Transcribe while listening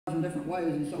in different ways.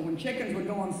 And so when chickens would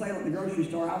go on sale at the grocery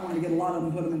store, I wanted to get a lot of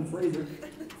them, put them in the freezer.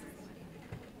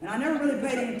 And I never really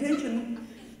paid any attention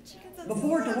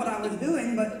before to what I was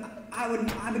doing, but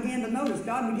I began to notice,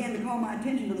 God began to call my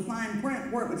attention to the fine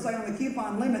print where it would say on the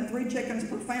coupon, limit 3 chickens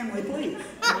per family, please.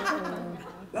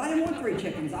 But I didn't want 3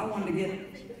 chickens. I wanted to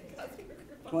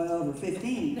get 12 or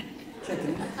 15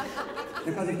 chickens.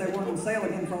 Because if they weren't on sale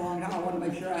again for a long time, I wanted to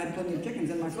make sure I had plenty of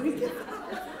chickens in my freezer.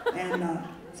 And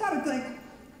so I would think,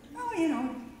 oh, you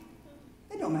know,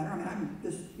 it don't matter. I mean, I can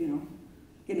just, you know,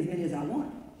 get as many as I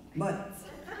want. But,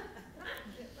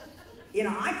 you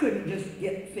know, I couldn't just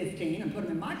get 15 and put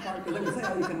them in my cart because they would say,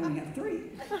 oh, you can only have 3.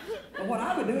 But what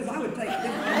I would do is I would take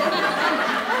different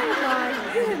Oh,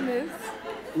 my goodness.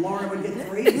 Laura would get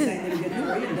 3, and Sandy would get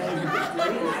 3, and Dave would get 3,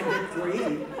 and I'd get 3,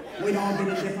 and we'd all get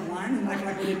in different lines and act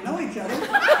like we didn't know each other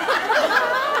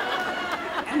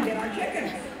and get our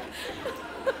chickens.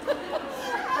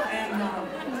 And I'm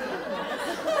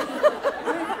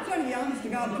trying to be honest to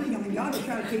God, I mean, God was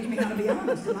trying to teach me how to be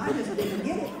honest, and I just didn't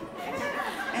get it.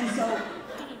 And so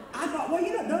I thought, well,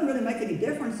 you know, it doesn't really make any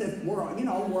difference if we're, you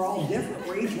know, we're all different.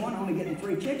 We're each one only getting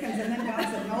 3 chickens. And then God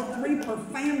said, no, 3 per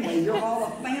family. You're all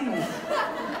a family.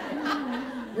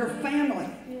 Your family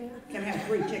can have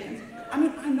 3 chickens. I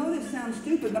mean, I know this sounds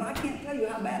stupid, but I can't tell you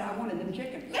how bad I wanted them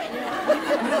chickens.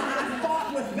 I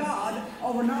fought with God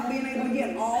over not being able to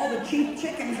get all the cheap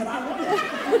chickens that I wanted.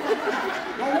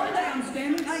 Well, one day I'm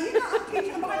standing, you know, I'm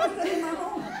teaching a Bible study in my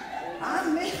home. I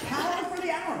miss power for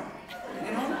the hour.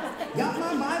 You know, got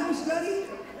my Bible study.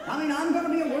 I mean, I'm going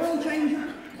to be a world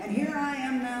changer. And here I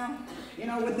am now, you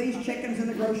know, with these chickens in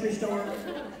the grocery store.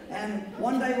 And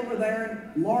one day we were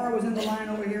there, and Laura was in the line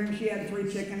over here, and she had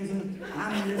 3 chickens, and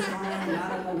I'm in this line, and I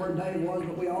don't know where Dave was,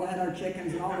 but we all had our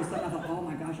chickens, and all of a sudden I thought, oh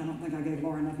my gosh, I don't think I gave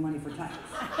Laura enough money for tax.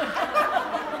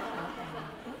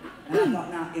 And I thought,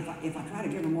 now, if I try to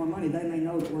give her more money, they may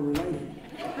know that we're related.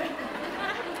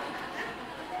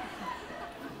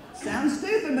 Sounds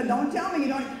stupid, but don't tell me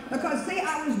you don't. Because, see,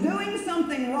 I was doing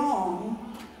something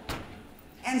wrong,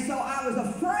 and so I was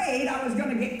afraid I was going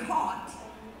to get caught.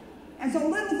 And so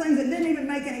little things that didn't even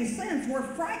make any sense were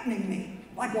frightening me.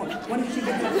 Like, what if she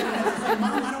gets up there and says,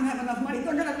 Mom, I don't have enough money.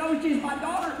 They're going to know she's my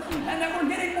daughter, and that we're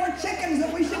getting more chickens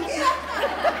than we should get.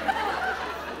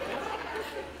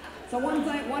 So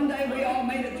one day we all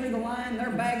made it through the line. They're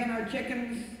bagging our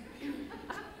chickens.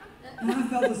 And I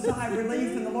felt a sigh of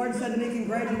relief, and the Lord said to me,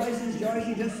 congratulations, Joyce,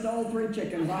 you just stole 3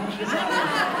 chickens.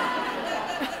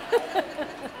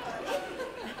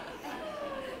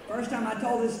 First time I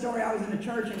told this story, I was in a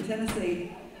church in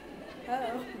Tennessee.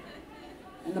 Uh-oh.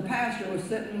 And the pastor was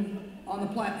sitting on the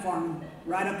platform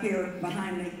right up here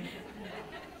behind me.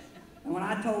 And when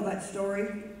I told that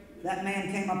story, that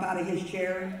man came up out of his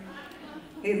chair.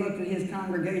 He looked at his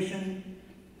congregation.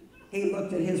 He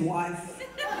looked at his wife.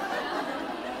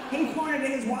 He pointed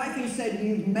at his wife. He said,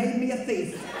 you've made me a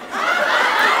thief.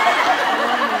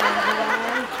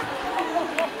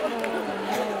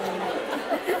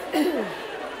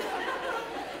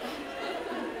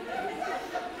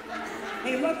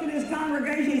 He looked at his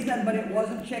congregation. He said, but it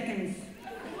wasn't chickens.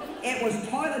 It was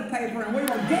toilet paper, and we were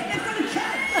getting it for the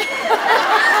church.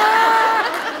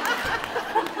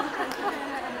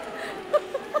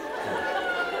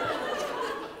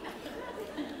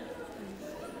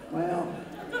 Well,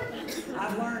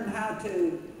 I've learned how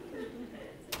to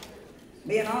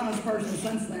be an honest person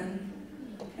since then,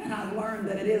 and I've learned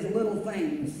that it is little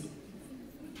things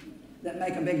that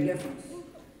make a big difference.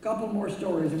 A couple more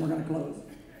stories and we're going to close.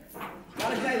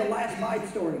 Got to tell you the last bite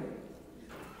story.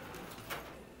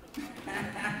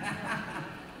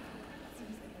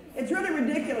 It's really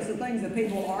ridiculous the things that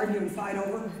people argue and fight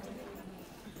over.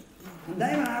 And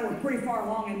Dave and I were pretty far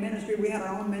along in ministry. We had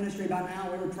our own ministry by now.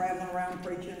 We were traveling around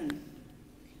preaching. And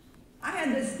I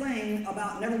had this thing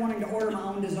about never wanting to order my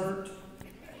own dessert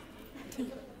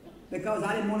because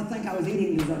I didn't want to think I was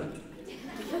eating dessert.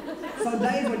 So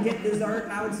Dave would get dessert,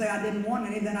 and I would say I didn't want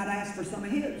any, then I'd ask for some of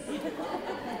his.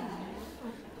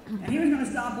 And he was going to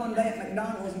stop one day at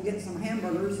McDonald's and get some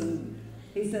hamburgers, and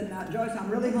he said, now, Joyce, I'm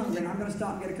really hungry, and I'm going to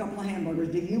stop and get a couple of hamburgers.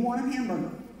 Do you want a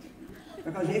hamburger?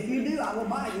 Because if you do, I will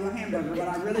buy you a hamburger, but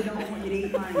I really don't want you to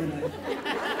eat mine today.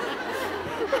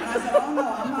 And I said, oh, no,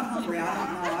 I'm not hungry.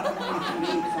 I don't want anything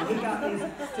to eat. So he got these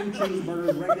 2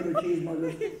 cheeseburgers, regular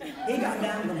cheeseburgers. He got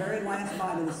down to the very last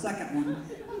bite of the second one.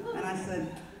 And I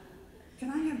said, can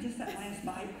I have just that last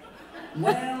bite?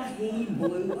 Well, he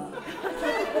blew up.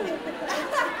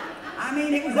 I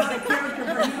mean, it was out of character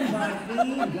for him, but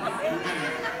he got mad.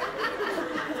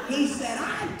 He said,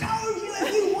 I told you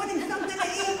if you wanted something to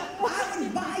eat, I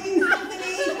would buy you something to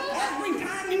eat every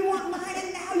time you want mine,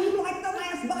 and now you like the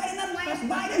last bite, and the last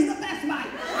bite is the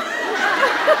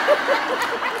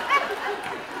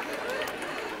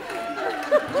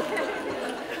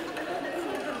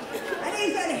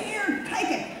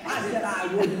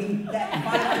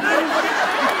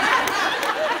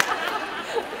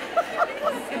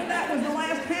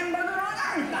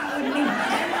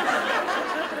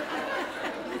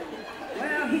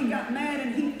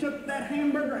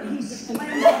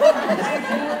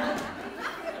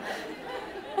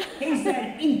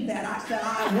said,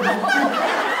 I will.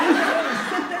 He said,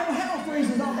 sit there with hell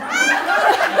freezes on there.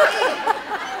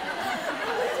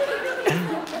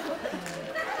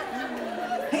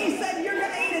 He said, you're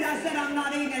going to eat it. I said, I'm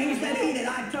not eating it. He said, eat it.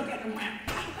 I took it and went.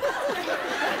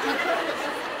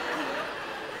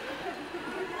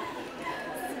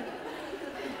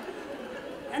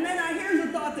 And then here's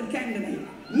a thought that came to me.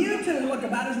 You two look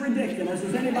about as ridiculous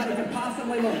as anybody could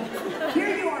possibly look.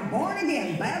 Here you are, born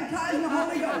again, baptized in the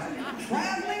Holy Ghost,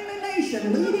 traveling the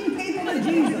nation, leading people to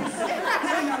Jesus,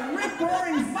 having a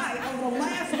rip-roaring fight over the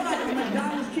last bite of the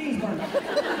McDonald's cheeseburger.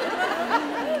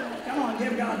 Come on,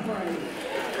 give God praise.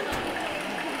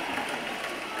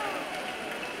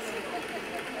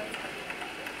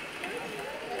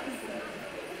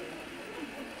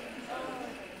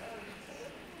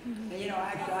 And you know,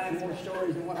 actually I have more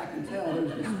stories than what I can tell.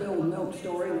 There's the spilled milk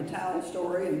story and the towel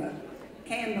story and the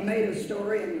canned tomatoes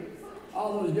story and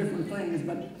all those different things.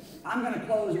 But I'm going to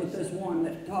close with this one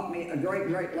that taught me a great,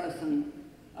 great lesson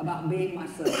about being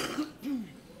myself.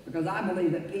 Because I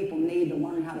believe that people need to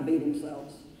learn how to be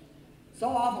themselves. So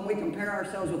often we compare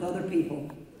ourselves with other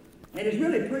people. It is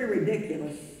really pretty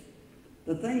ridiculous,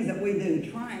 the things that we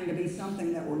do, trying to be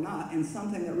something that we're not, and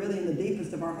something that really in the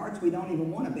deepest of our hearts we don't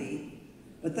even want to be,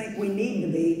 but think we need to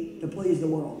be to please the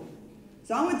world.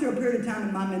 So I went through a period of time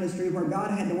in my ministry where God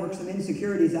had to work some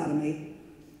insecurities out of me.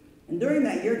 And during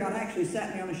that year, God actually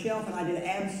sat me on a shelf and I did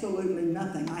absolutely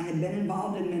nothing. I had been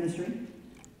involved in ministry.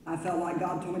 I felt like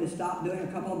God told me to stop doing a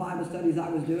couple of Bible studies I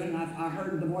was doing, and I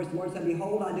heard the voice of the Lord say,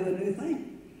 behold, I do a new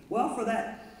thing. Well, for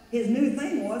that, his new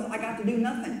thing was I got to do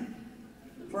nothing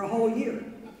for a whole year.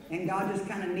 And God just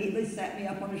kind of neatly sat me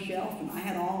up on a shelf, and I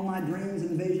had all my dreams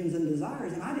and visions and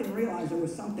desires, and I didn't realize there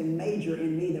was something major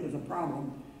in me that was a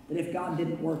problem, that if God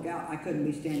didn't work out, I couldn't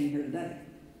be standing here today.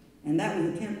 And that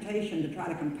was a temptation to try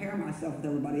to compare myself with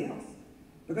everybody else.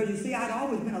 Because you see, I'd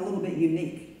always been a little bit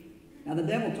unique. Now, the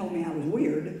devil told me I was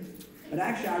weird, but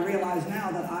actually I realize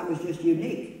now that I was just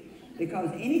unique. Because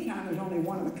anytime there's only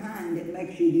one of a kind, it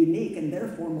makes you unique and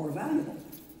therefore more valuable.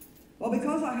 Well,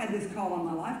 because I had this call on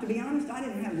my life, to be honest, I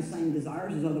didn't have the same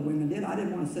desires as other women did. I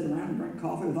didn't want to sit around and drink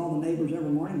coffee with all the neighbors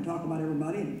every morning and talk about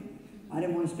everybody. And I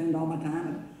didn't want to spend all my time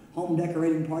at home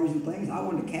decorating parties and things. I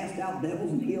wanted to cast out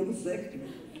devils and heal the sick,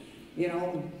 you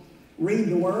know, read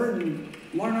the Word and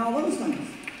learn all those things.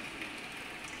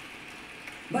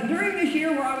 But during this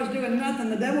year where I was doing nothing,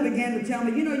 the devil began to tell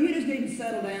me, you know, you just need to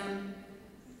settle down.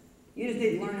 You just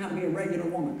need to learn how to be a regular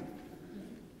woman.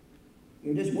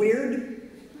 You're just weird.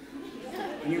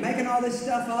 And you're making all this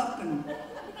stuff up, and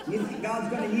you think God's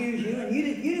going to use you, and you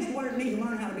just need to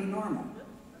learn how to be normal.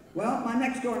 Well, my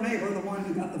next door neighbor, the one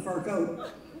who got the fur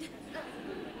coat,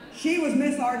 she was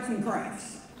Miss Arts and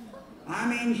Crafts. I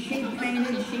mean, she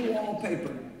painted, she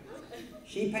wallpapered.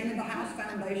 She painted the house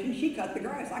foundation, she cut the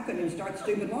grass. I couldn't even start the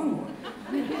stupid lawnmower.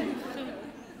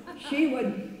 She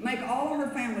would make all of her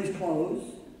family's clothes.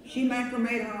 She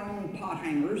macrameed her own pot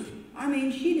hangers. I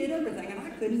mean, she did everything, and I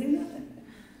couldn't do nothing.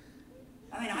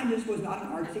 I mean, I just was not an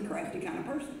artsy, crafty kind of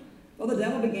person. Well, the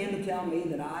devil began to tell me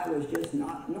that I was just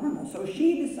not normal. So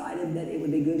she decided that it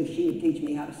would be good if she would teach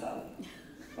me how to sew.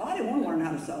 Well, I didn't want to learn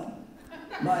how to sew,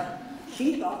 but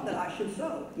she thought that I should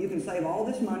sew. You can save all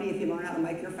this money if you learn how to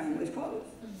make your family's clothes.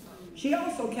 She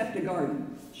also kept a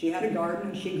garden. She had a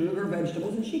garden, and she grew her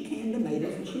vegetables, and she canned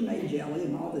tomatoes, and she made jelly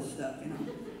and all this stuff, you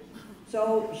know.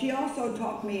 So she also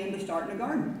talked me into starting a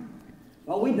garden.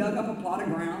 Well, we dug up a plot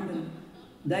of ground, and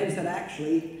Dave said,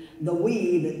 actually, the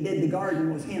we that did the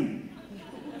garden was him.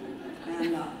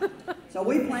 And so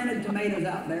we planted tomatoes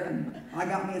out there, and I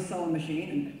got me a sewing machine.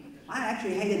 And I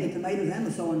actually hated the tomatoes and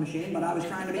the sewing machine, but I was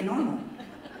trying to be normal.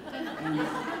 And,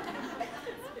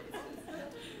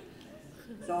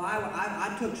 so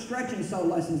I took stretch and sew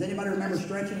lessons. Anybody remember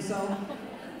stretch and sew?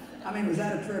 I mean, was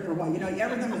that a trip or what? You know,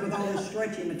 everything was with all this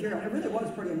stretchy material. It really was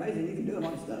pretty amazing. You could do a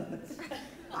lot of stuff. But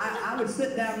I would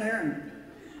sit down there and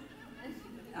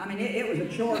I mean, it was a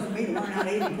chore for me to learn how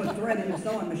to even put thread in the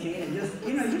sewing machine. It just,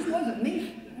 you know, it just wasn't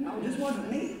me. You know, it just wasn't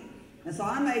me. And so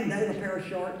I made Dave a pair of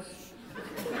shorts.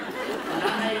 And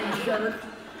I made him a shirt.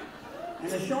 And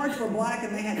the shorts were black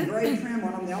and they had gray trim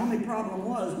on them. The only problem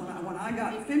was when I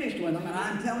got finished with them, and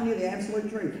I'm telling you the absolute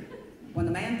truth, when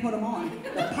the man put them on,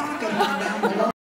 the pocket